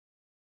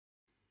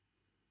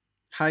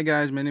Hi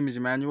guys, my name is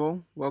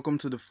Emmanuel. Welcome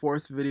to the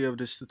fourth video of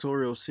this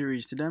tutorial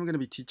series. Today I'm going to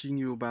be teaching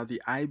you about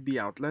the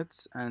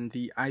IBOutlets and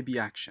the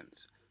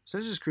IBActions. So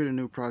let's just create a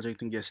new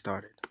project and get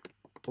started.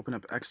 Open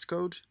up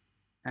XCode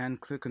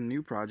and click on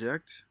New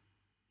Project,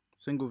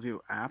 Single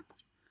View App.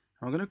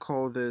 I'm going to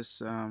call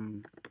this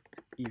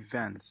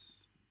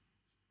Events.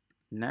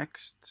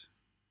 Next,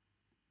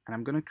 and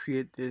I'm going to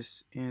create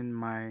this in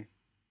my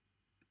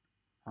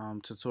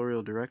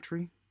tutorial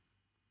directory.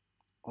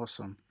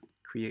 Awesome.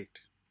 Create.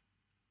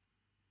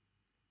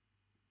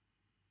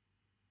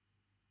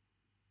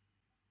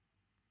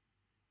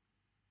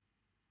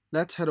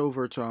 Let's head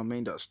over to our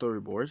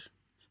main.storyboard.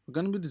 We're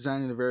going to be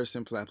designing a very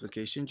simple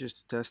application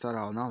just to test out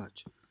our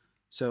knowledge.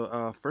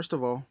 So first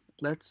of all,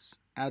 let's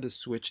add a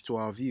switch to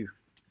our view.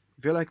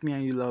 If you're like me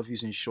and you love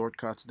using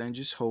shortcuts, then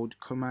just hold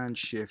Command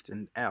Shift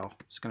and L.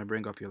 It's going to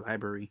bring up your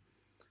library.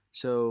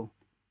 So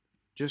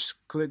just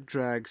click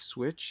drag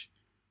switch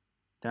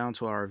down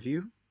to our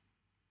view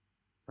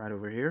right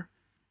over here,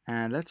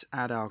 and let's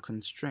add our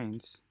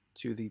constraints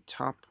to the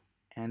top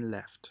and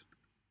left.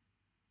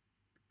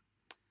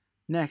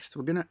 Next,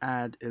 we're going to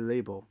add a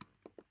label.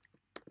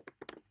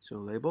 So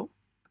label,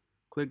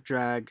 click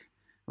drag.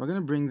 We're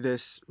going to bring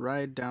this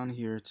right down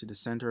here to the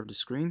center of the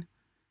screen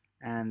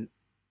and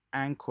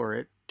anchor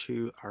it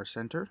to our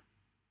center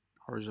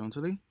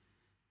horizontally.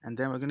 And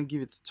then we're going to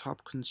give it the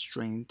top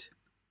constraint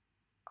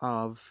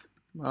of,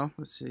 well,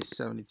 let's say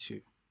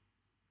 72.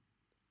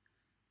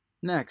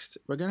 Next,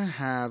 we're going to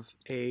have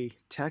a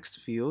text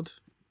field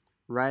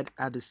right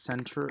at the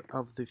center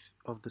of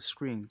the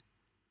screen.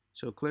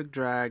 So click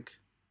drag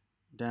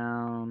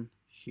down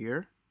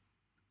here,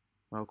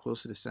 well,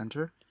 close to the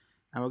center,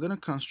 and we're going to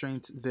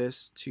constrain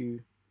this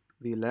to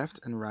the left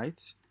and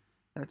right.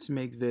 Let's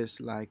make this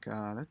like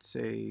let's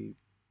say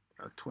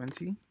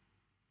 20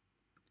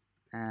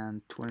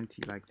 and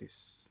 20 like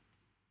this.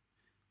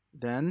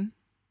 Then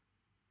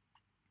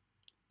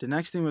the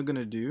next thing we're going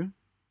to do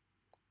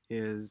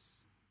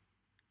is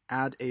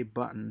add a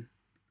button.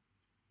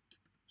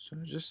 So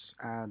just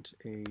add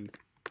a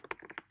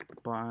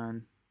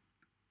button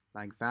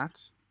like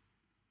that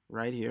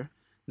right here.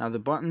 Now the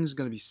button is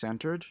going to be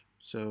centered,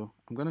 so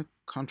I'm going to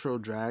control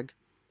drag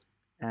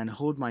and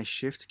hold my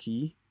shift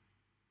key,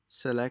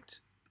 select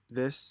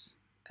this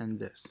and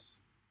this.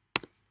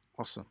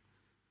 Awesome.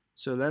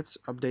 So let's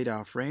update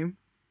our frame,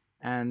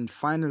 and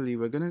finally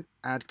we're going to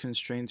add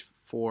constraints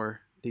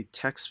for the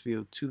text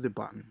field to the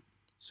button.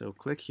 So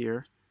click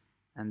here,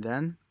 and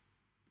then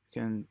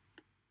you can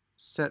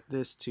set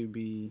this to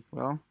be,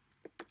 well,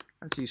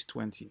 let's use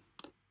 20.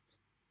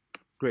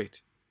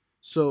 Great.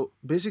 So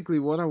basically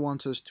what I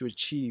want us to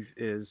achieve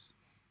is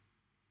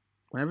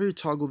whenever you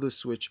toggle the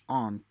switch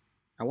on,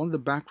 I want the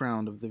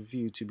background of the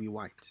view to be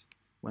white.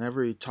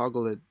 Whenever you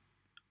toggle it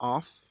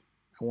off,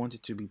 I want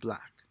it to be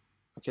black.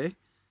 Okay?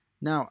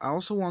 Now I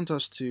also want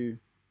us to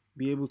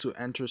be able to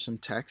enter some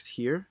text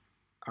here,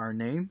 our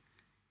name,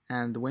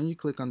 and when you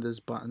click on this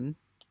button,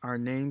 our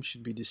name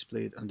should be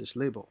displayed on this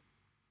label.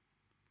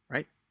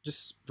 Right?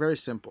 Just very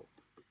simple.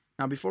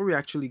 Now before we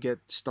actually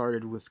get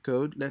started with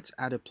code, let's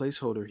add a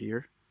placeholder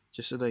here,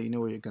 just so that you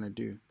know what you're going to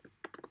do.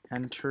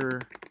 Enter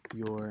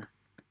your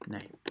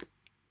name.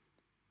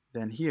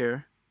 Then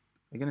here,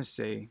 we're going to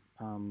say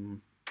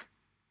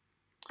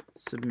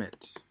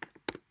submit.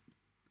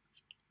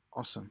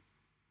 Awesome.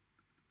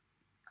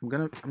 I'm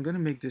gonna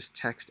make this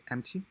text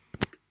empty,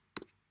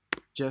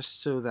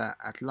 just so that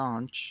at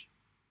launch,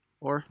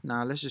 or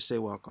now let's just say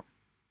welcome.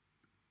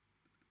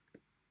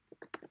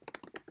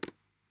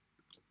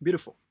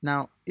 Beautiful.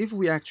 Now, if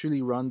we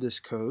actually run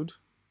this code,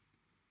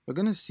 we're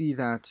going to see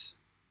that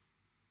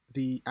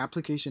the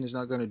application is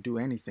not going to do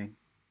anything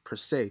per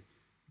se.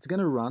 It's going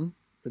to run.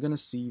 We're going to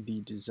see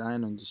the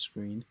design on the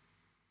screen,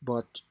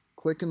 but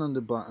clicking on the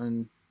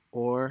button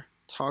or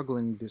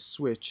toggling the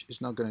switch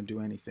is not going to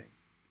do anything.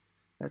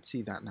 Let's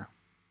see that now.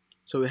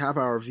 So we have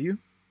our view.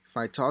 If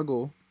I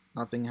toggle,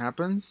 nothing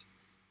happens.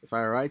 If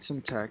I write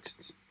some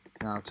text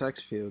in our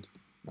text field,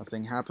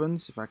 nothing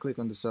happens. If I click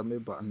on the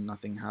submit button,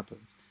 nothing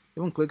happens.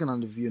 Even clicking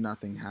on the view,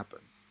 nothing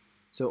happens.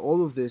 So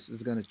all of this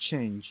is going to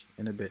change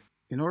in a bit.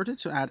 In order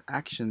to add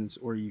actions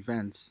or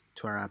events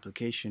to our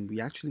application, we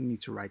actually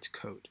need to write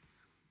code.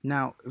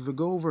 Now, if we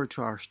go over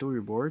to our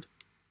storyboard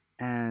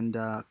and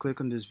click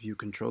on this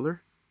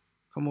ViewController,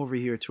 come over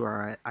here to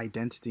our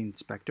identity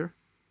inspector,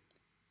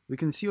 we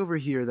can see over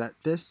here that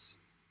this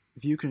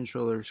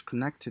ViewController is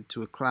connected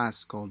to a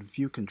class called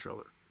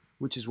ViewController,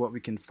 which is what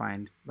we can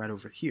find right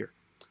over here.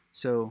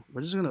 So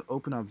we're just going to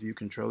open up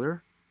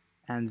ViewController,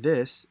 and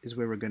this is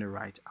where we're going to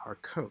write our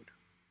code.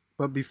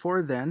 But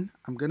before then,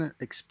 I'm going to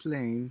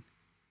explain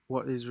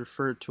what is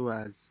referred to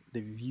as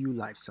the View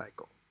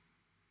Lifecycle.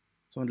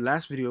 So in the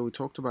last video, we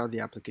talked about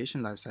the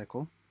application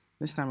lifecycle.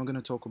 This time, we're going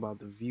to talk about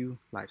the View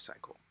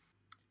Lifecycle.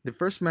 The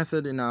first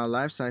method in our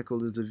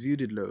lifecycle is the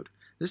viewDidLoad.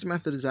 This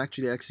method is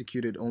actually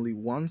executed only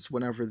once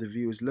whenever the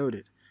view is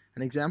loaded.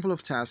 An example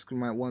of task we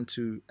might want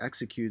to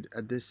execute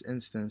at this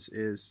instance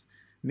is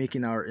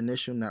making our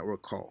initial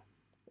network call,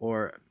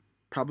 or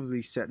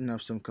probably setting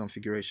up some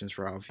configurations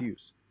for our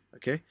views.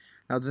 Okay.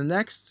 Now the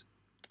next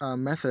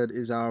method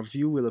is our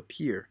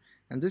viewWillAppear,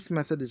 and this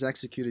method is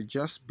executed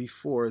just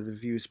before the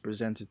view is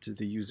presented to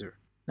the user.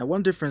 Now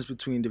one difference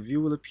between the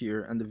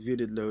viewWillAppear and the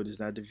viewDidLoad is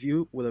that the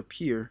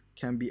viewWillAppear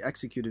can be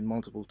executed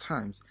multiple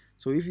times.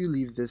 So if you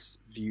leave this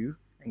view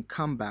and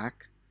come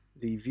back,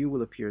 the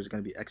viewWillAppear is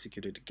going to be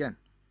executed again.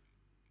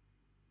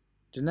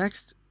 The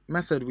next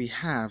method we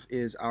have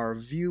is our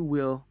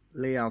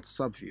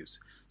viewWillLayoutSubviews.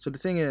 So the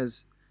thing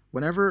is,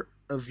 whenever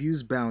a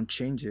view's bound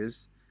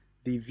changes,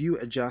 the view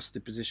adjusts the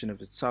position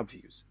of its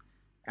subviews,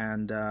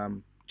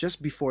 and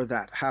just before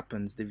that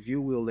happens, the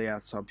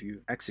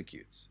viewWillLayoutSubview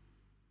executes.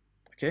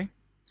 Okay,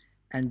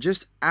 and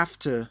just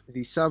after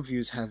the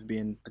subviews have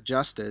been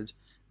adjusted,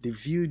 the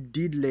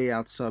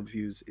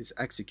viewDidLayoutSubviews is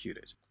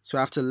executed. So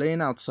after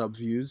laying out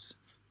subviews,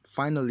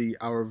 finally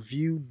our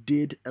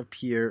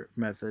viewDidAppear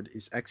method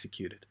is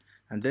executed,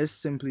 and this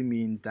simply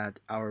means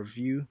that our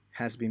view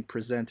has been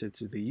presented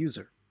to the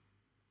user.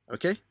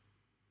 Okay,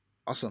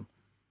 awesome.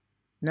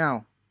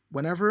 Now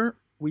whenever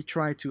we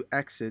try to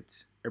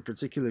exit a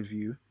particular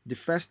view, the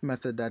first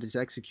method that is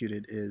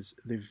executed is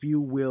the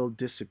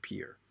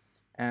viewWillDisappear.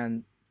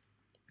 And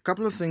a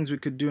couple of things we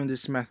could do in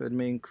this method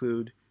may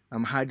include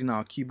hiding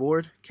our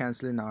keyboard,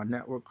 canceling our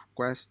network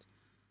request,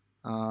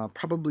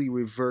 probably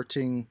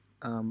reverting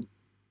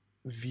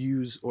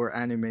views or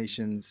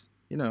animations,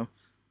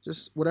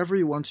 just whatever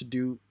you want to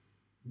do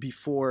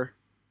before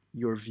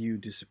your view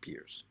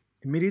disappears.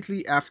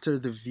 Immediately after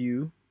the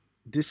view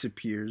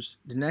disappears,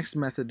 the next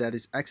method that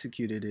is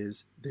executed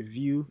is the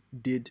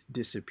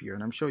viewDidDisappear,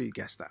 and I'm sure you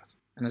guessed that.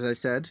 And as I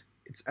said,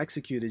 it's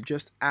executed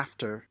just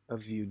after a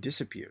view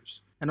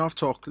disappears. Enough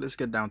talk, let's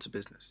get down to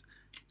business.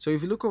 So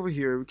if you look over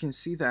here, we can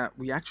see that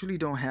we actually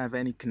don't have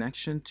any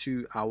connection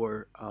to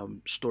our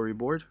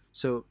storyboard.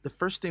 So the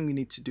first thing we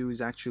need to do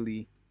is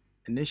actually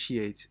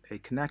initiate a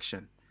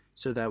connection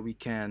so that we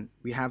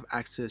have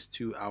access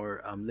to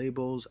our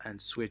labels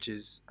and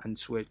switches and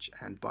switch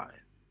and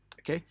button.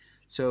 Okay,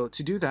 so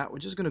to do that, we're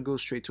just going to go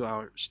straight to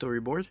our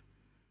storyboard,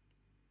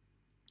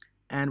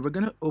 and we're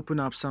going to open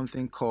up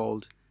something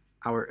called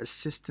our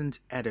assistant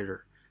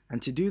editor.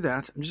 And to do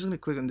that, I'm just going to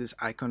click on this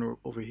icon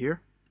over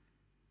here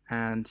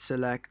and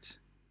select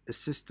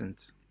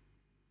assistant.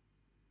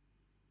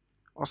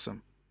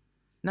 Awesome.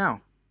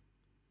 Now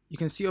you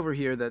can see over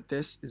here that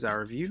this is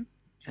our view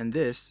and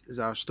this is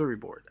our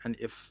storyboard, and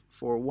if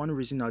for one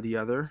reason or the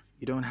other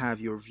you don't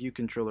have your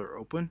ViewController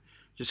open,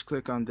 just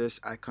click on this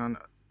icon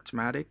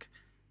automatic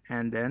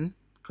and then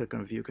click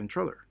on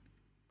ViewController.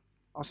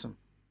 Awesome.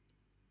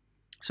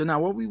 So now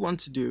what we want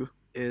to do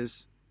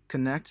is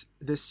connect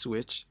this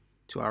switch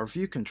to our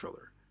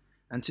ViewController,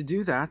 and to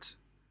do that,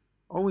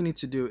 all we need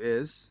to do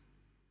is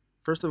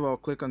first of all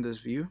click on this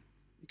view.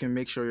 You can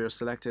make sure you're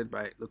selected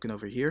by looking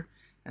over here,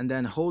 and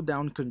then hold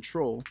down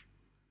Control,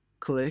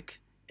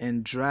 click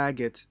and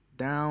drag it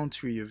down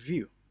to your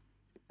view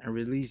and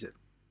release it.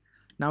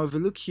 Now if you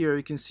look here,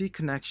 you can see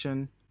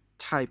connection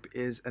type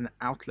is an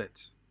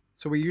outlet.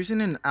 So we're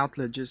using an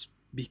outlet just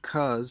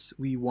because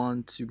we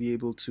want to be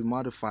able to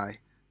modify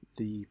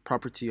the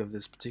property of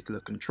this particular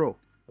control.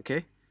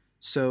 Okay,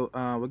 so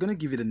we're going to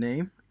give it a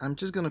name. I'm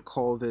just going to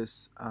call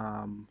this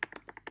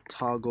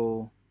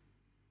toggle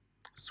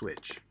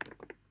switch.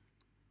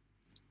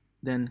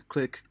 Then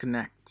click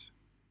connect.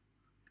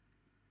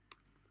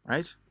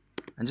 Right?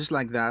 And just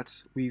like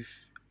that,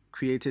 we've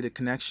created a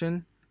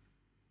connection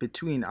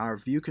between our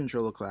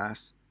ViewController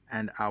class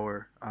and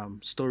our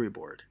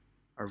storyboard,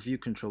 our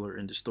ViewController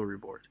in the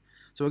storyboard.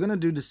 So we're going to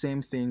do the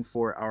same thing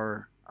for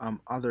our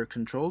other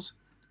controls.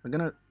 We're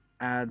going to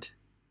add,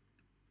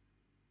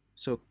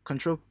 so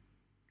control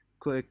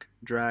click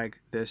drag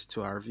this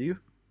to our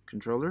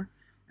ViewController,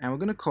 and we're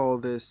going to call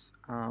this,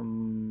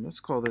 let's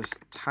call this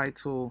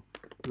title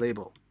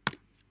label.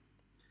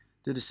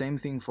 Do the same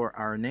thing for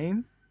our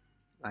name,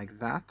 like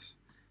that.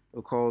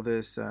 We'll call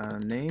this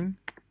name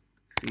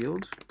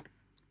field,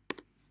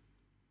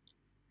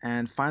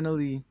 and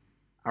finally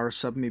our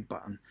submit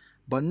button.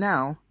 But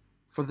now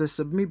for the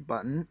submit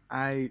button,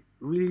 I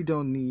really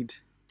don't need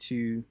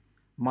to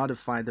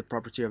modify the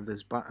property of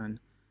this button.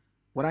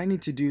 What I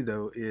need to do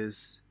though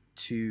is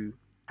to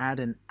add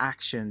an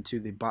action to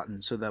the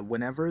button so that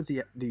whenever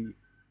the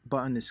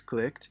button is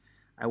clicked,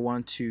 I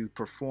want to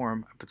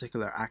perform a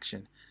particular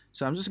action.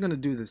 So I'm just going to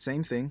do the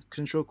same thing,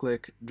 control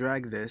click,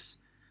 drag this,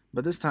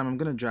 but this time I'm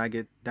going to drag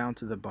it down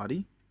to the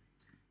body,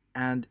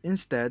 and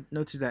instead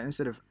notice that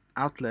instead of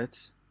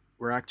outlets,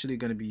 we're actually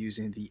going to be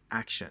using the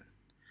action,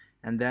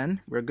 and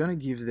then we're going to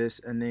give this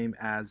a name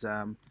as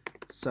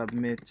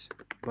submit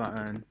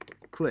button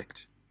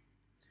clicked.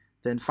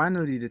 Then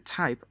finally the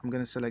type, I'm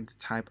going to select the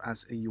type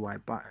as a UI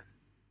button.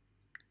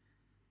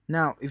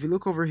 Now if you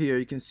look over here,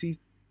 you can see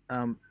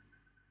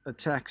a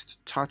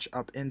text touch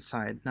up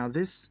inside. Now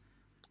this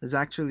is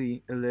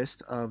actually a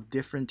list of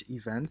different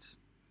events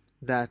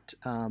that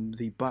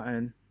the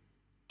button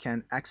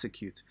can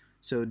execute.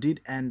 So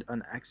did end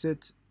on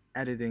exit,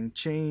 editing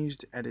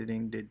changed,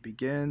 editing did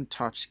begin,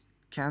 touch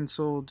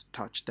cancelled,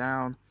 touch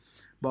down,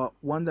 but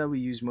one that we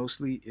use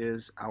mostly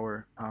is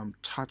our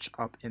touch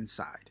up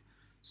inside.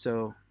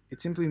 So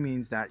it simply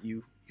means that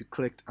you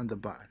clicked on the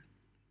button.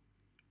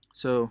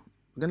 So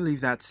we're going to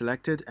leave that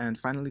selected and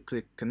finally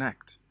click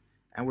connect,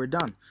 and we're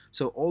done.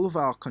 So all of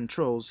our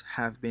controls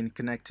have been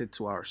connected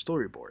to our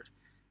storyboard,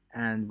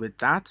 and with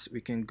that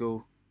we can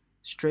go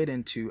straight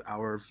into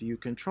our view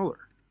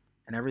controller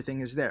and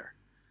everything is there.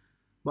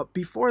 But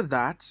before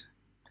that,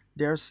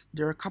 there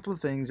are a couple of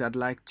things I'd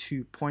like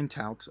to point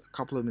out, a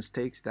couple of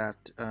mistakes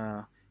that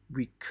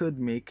we could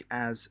make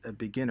as a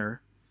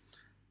beginner.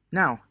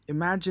 Now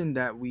imagine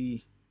that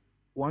we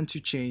want to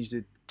change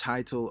the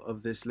title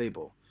of this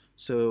label.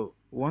 So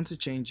we want to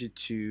change it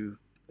to,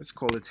 let's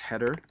call it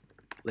header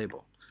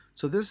label.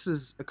 So this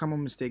is a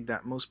common mistake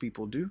that most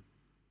people do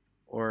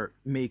or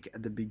make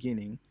at the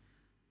beginning.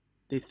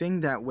 They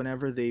think that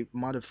whenever they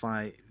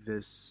modify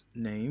this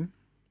name,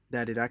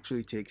 that it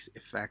actually takes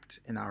effect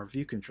in our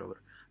view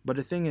controller. But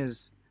the thing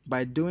is,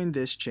 by doing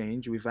this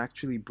change, we've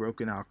actually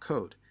broken our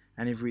code.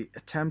 And if we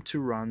attempt to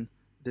run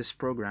this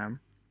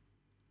program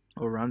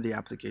or run the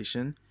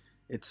application,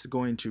 it's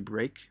going to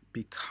break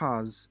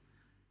because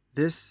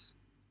this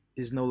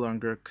is no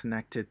longer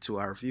connected to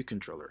our view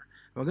controller.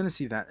 We're going to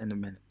see that in a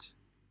minute.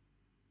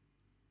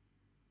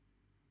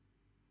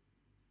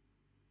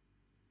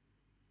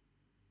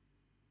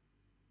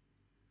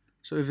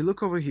 So if you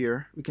look over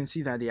here, we can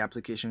see that the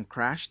application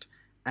crashed,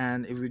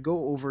 and if we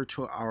go over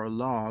to our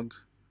log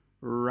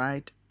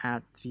right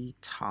at the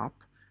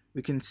top,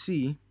 we can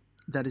see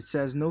that it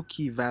says no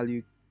key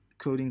value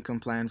coding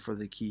compliant for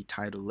the key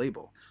title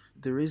label.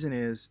 The reason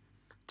is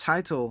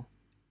title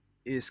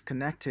is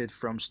connected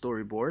from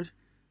Storyboard,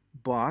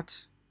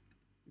 but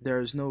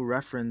there's no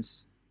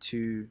reference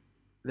to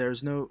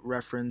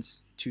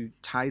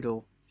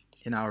title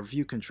in our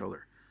view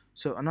controller.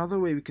 So another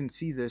way we can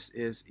see this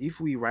is if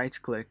we right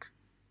click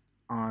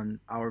on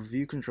our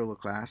view controller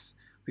class,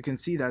 we can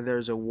see that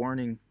there's a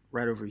warning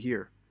right over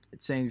here.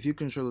 It's saying view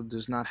controller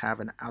does not have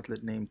an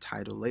outlet name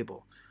title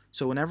label.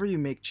 So whenever you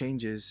make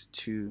changes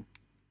to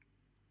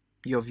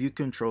your view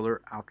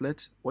controller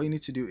outlet, what you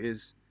need to do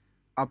is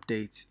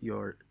update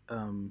your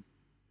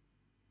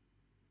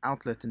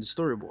outlet in the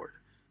storyboard.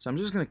 So I'm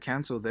just going to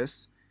cancel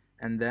this,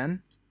 and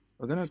then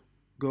we're going to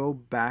go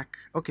back.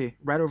 Okay,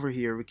 right over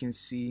here we can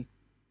see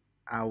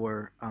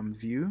our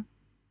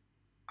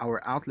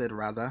our outlet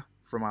rather,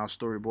 from our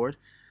storyboard.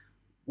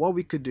 What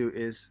we could do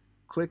is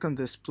click on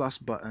this plus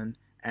button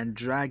and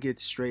drag it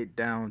straight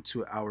down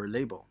to our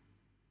label.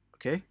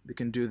 Okay, we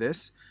can do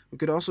this. We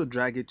could also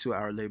drag it to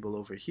our label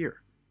over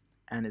here,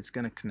 and it's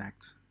going to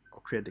connect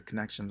or create the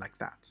connection like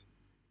that.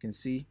 You can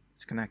see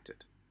it's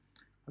connected.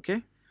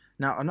 Okay,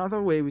 now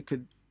another way we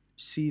could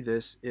see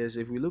this is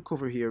if we look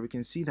over here, we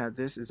can see that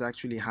this is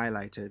actually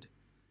highlighted.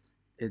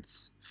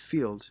 It's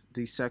filled,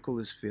 the circle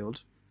is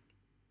filled.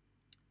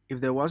 If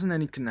there wasn't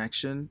any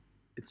connection,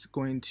 it's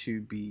going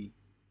to be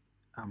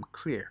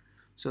clear.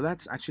 So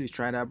let's actually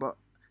try that. But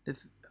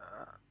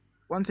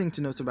one thing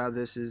to note about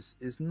this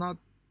is not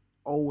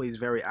always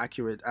very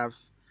accurate. I've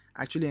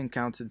actually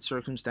encountered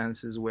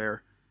circumstances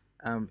where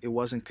it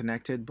wasn't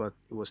connected but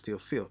it was still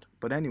filled.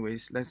 But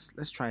anyways,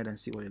 let's try it and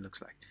see what it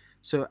looks like.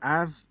 So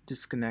I've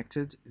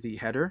disconnected the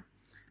header,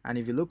 and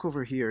if you look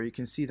over here, you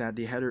can see that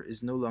the header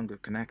is no longer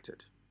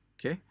connected.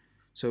 Okay,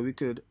 so we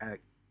could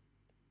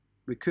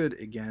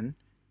again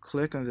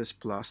click on this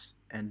plus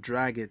and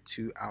drag it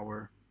to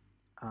our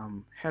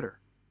header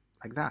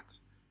like that.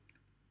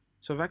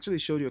 So I've actually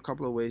showed you a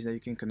couple of ways that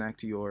you can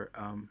connect your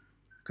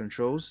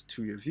controls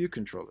to your view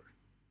controller.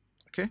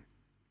 Okay,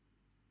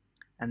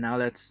 and now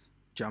let's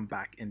jump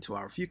back into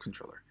our view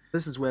controller.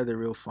 This is where the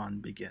real fun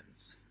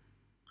begins.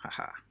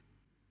 Haha.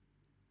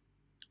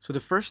 So the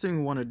first thing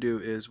we want to do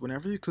is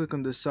whenever you click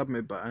on the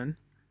submit button,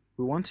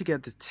 we want to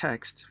get the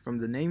text from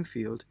the name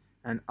field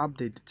and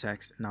update the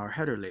text in our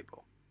header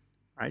label.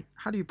 Right?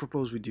 How do you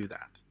propose we do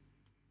that?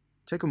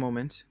 Take a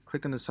moment,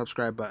 click on the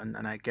subscribe button,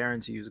 and I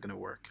guarantee you it's going to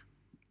work.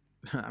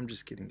 I'm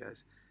just kidding,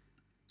 guys.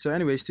 So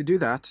anyways, to do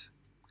that,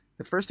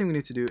 the first thing we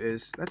need to do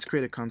is let's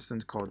create a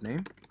constant called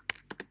name,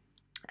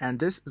 and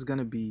this is going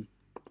to be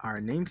our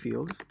name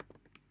field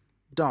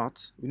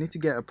dot, we need to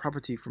get a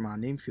property from our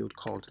name field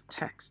called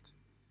text.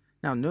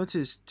 Now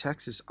notice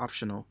text is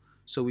optional,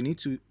 so we need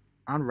to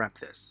unwrap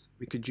this.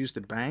 We could use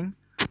the bang,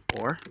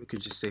 or we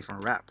could just safe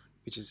unwrap,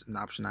 which is an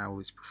option I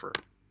always prefer.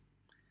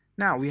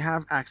 Now we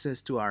have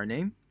access to our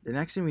name. The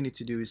next thing we need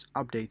to do is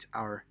update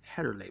our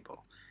header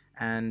label,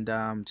 and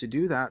to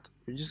do that,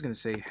 we're just going to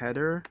say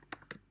header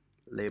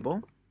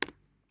label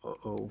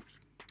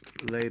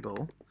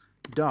label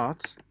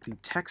dot the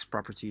text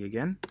property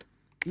again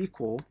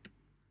equal,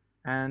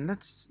 and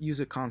let's use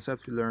a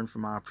concept we learned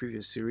from our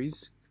previous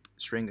series,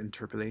 string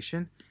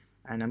interpolation,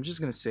 and I'm just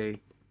going to say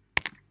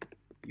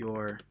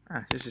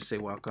let's just say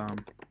welcome,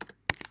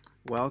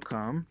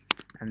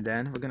 and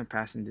then we're going to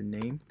pass in the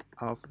name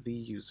of the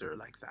user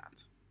like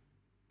that.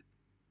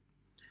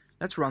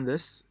 Let's run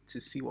this to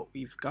see what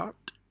we've got.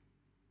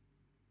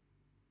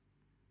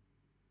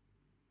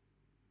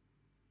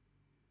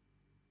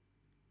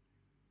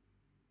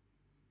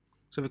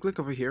 So if I click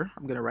over here,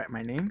 I'm going to write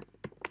my name,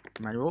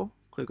 manual,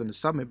 click on the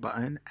submit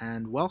button,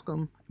 and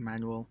welcome,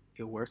 Emmanuel.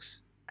 It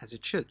works as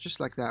it should. Just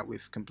like that,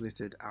 we've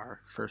completed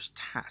our first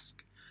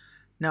task.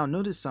 Now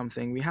notice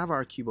something, we have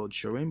our keyboard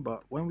showing,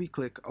 but when we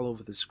click all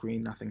over the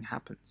screen, nothing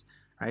happens,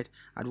 right?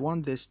 I'd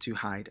want this to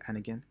hide, and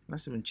again,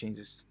 let's even change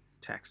this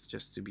text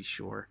just to be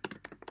sure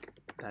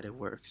that it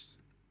works.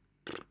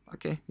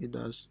 Okay, it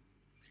does.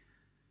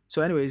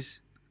 So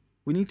anyways,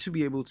 we need to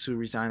be able to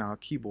resign our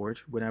keyboard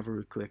whenever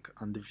we click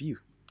on the view.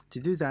 To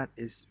do that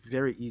is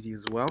very easy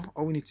as well.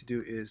 All we need to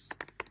do is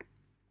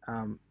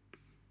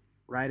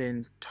write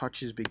in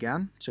touches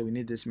began. So we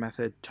need this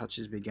method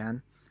touches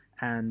began,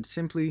 and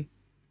simply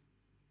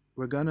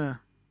we're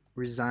gonna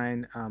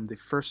resign the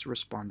first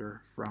responder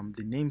from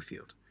the name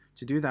field.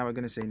 To do that, we're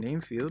gonna say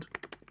name field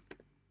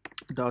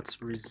dot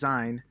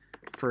resign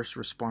first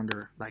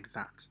responder, like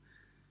that.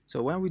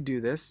 So when we do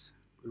this,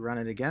 we run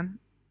it again.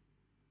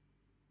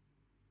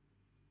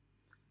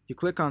 You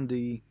click on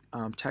the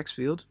text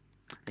field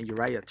and you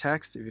write your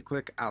text. If you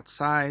click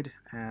outside,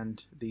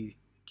 and the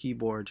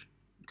keyboard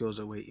goes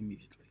away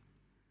immediately.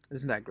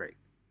 Isn't that great?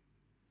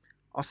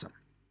 Awesome.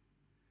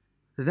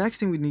 The next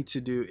thing we need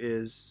to do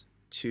is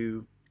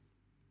to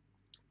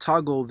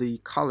toggle the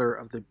color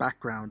of the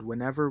background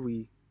whenever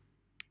we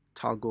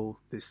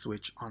toggle the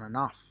switch on and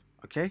off.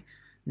 Okay,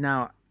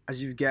 now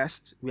as you've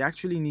guessed, we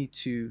actually need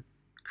to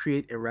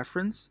create a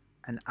reference,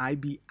 an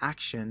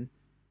IBAction,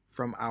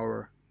 from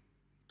our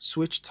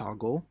switch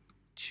toggle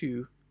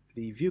to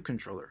the view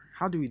controller.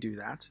 How do we do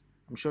that?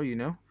 I'm sure you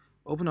know.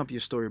 Open up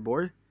your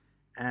storyboard,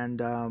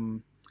 and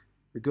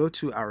we go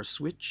to our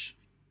switch.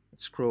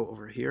 Let's scroll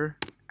over here,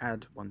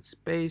 add one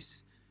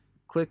space,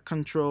 click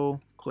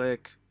control,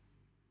 click,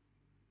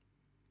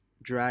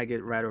 drag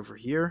it right over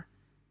here,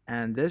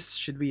 and this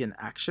should be an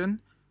action.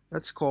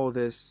 Let's call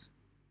this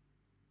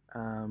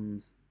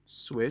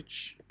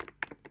switch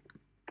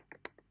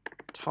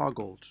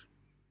toggled.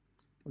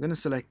 We're going to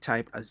select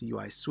type as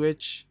UI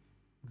switch,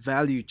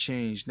 value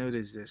change.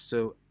 Notice this.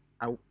 So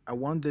I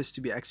want this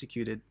to be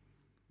executed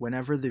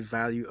whenever the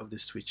value of the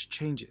switch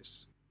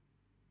changes.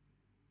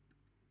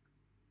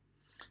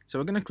 So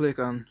we're going to click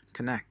on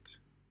connect.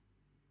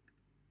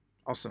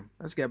 Awesome.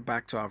 Let's get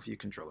back to our view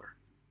controller.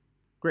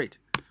 Great.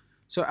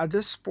 So at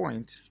this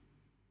point,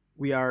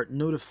 we are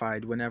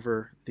notified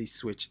whenever the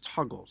switch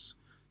toggles.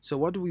 So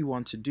what do we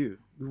want to do?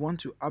 We want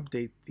to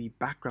update the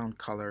background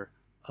color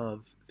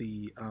of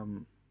the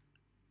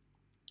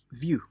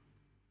view.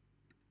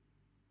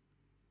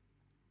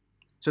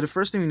 So the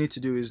first thing we need to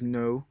do is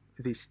know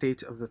the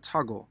state of the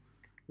toggle.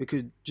 We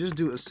could just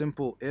do a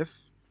simple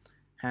if,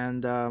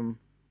 and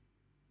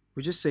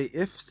we just say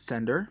if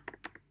sender,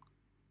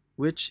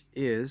 which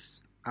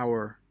is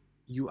our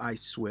UI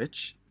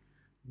switch,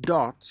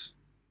 dot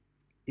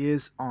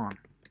is on.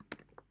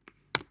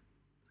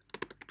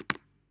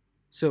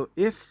 So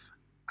if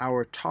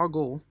our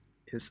toggle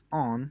is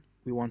on,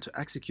 we want to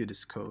execute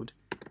this code,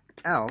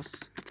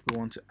 else we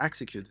want to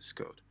execute this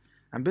code.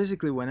 And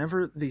basically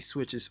whenever the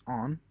switch is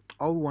on,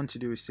 all we want to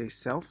do is say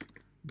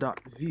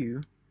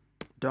self.view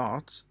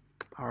dot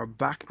our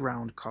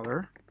background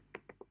color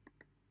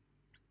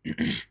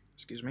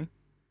excuse me,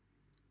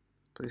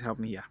 please help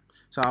me. Yeah,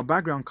 so our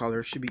background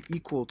color should be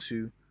equal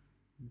to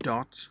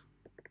dot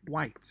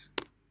white,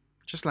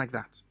 just like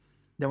that.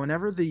 Then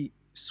whenever the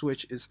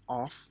switch is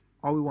off,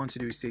 all we want to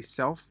do is say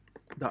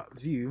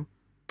self.view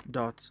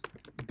dot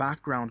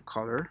background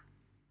color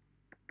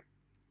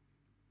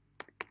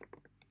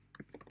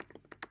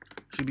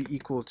should be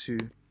equal to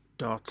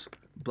dot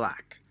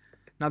black.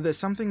 Now there's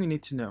something we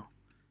need to know.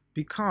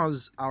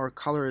 Because our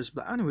color is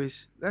black,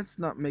 anyways, let's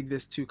not make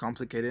this too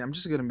complicated. I'm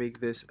just going to make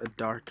this a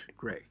dark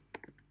gray.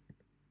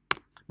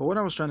 But what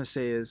I was trying to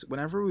say is,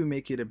 whenever we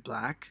make it a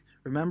black,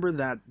 remember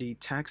that the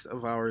text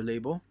of our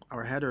label,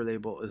 our header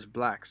label, is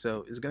black,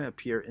 so it's going to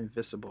appear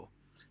invisible.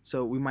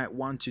 So we might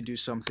want to do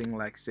something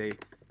like, say,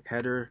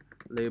 header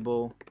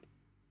label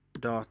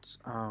dot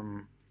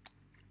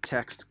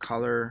text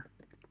color,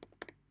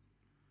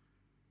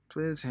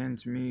 please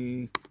hint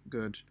me,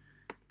 good,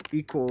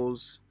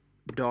 equals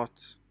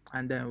dot,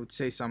 and then I would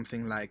say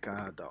something like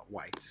dot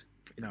white.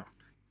 You know,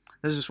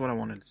 that's just what I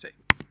wanted to say.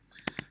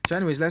 So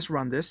anyways, let's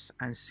run this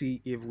and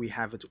see if we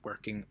have it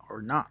working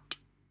or not.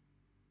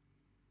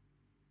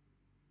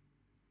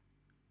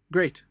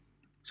 Great.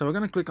 So we're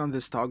going to click on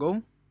this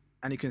toggle,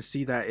 and you can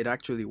see that it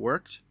actually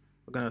worked.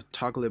 We're going to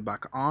toggle it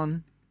back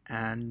on,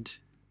 and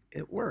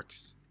it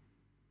works.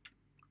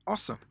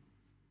 Awesome.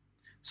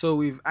 So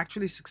we've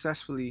actually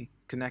successfully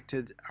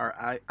connected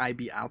our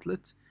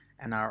IBOutlet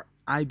and our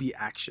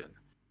IBAction.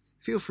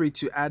 Feel free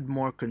to add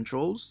more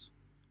controls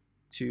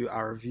to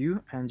our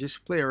view and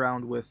just play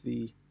around with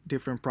the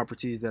different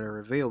properties that are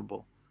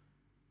available.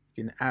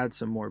 You can add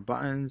some more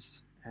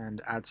buttons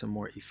and add some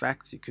more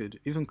effects. You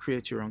could even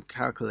create your own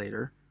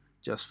calculator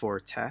just for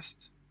a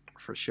test,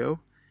 for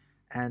show.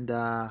 And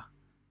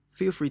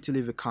feel free to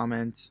leave a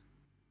comment.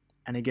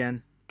 And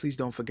again, please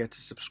don't forget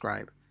to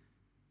subscribe.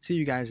 See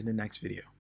you guys in the next video.